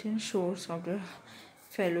the beaten shores of the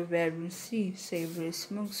fellow-bearing sea. Savory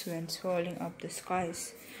smokes went swirling up the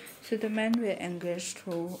skies. So the men were engaged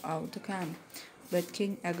throughout the camp, but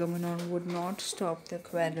King Agamemnon would not stop the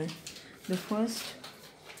quarrel. The first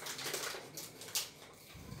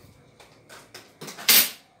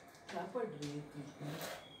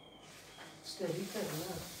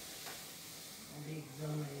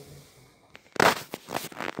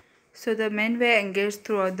So the men were engaged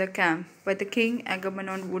throughout the camp, but the king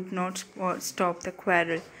Agamemnon would not stop the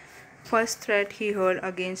quarrel. First threat he hurled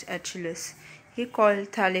against Achilles. He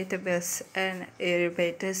called Thalestabus and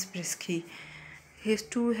Erebatus Brisky, his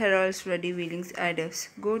two heralds ready wheeling idols.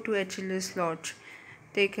 Go to Achilles' lodge.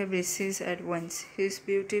 Take her Briseis at once, his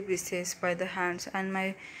beauty beseized by the hands,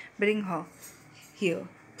 and bring her here.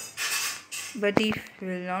 But if he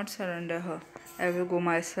will not surrender her, I will go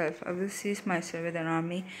myself. I will seize myself with an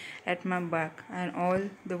army at my back, and all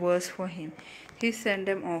the worse for him. He sent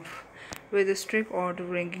them off, with a strict order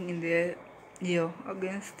ringing in their ear.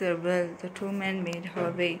 Against their will, the two men made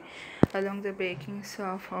her way along the breaking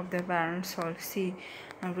surf of the barren salt sea,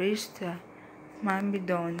 and reached the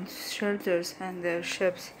Myrmidons' shelters and their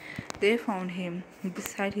ships. They found him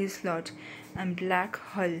beside his lodge, and black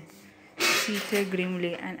hull, seated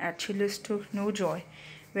grimly, and Achilles took no joy.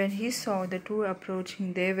 When he saw the two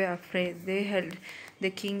approaching, they were afraid. They held the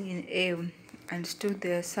king in awe and stood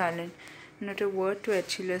there silent, not a word to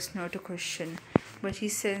Achilles, not a question. But he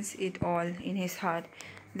sensed it all in his heart,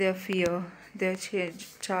 their fear, their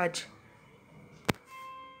charge,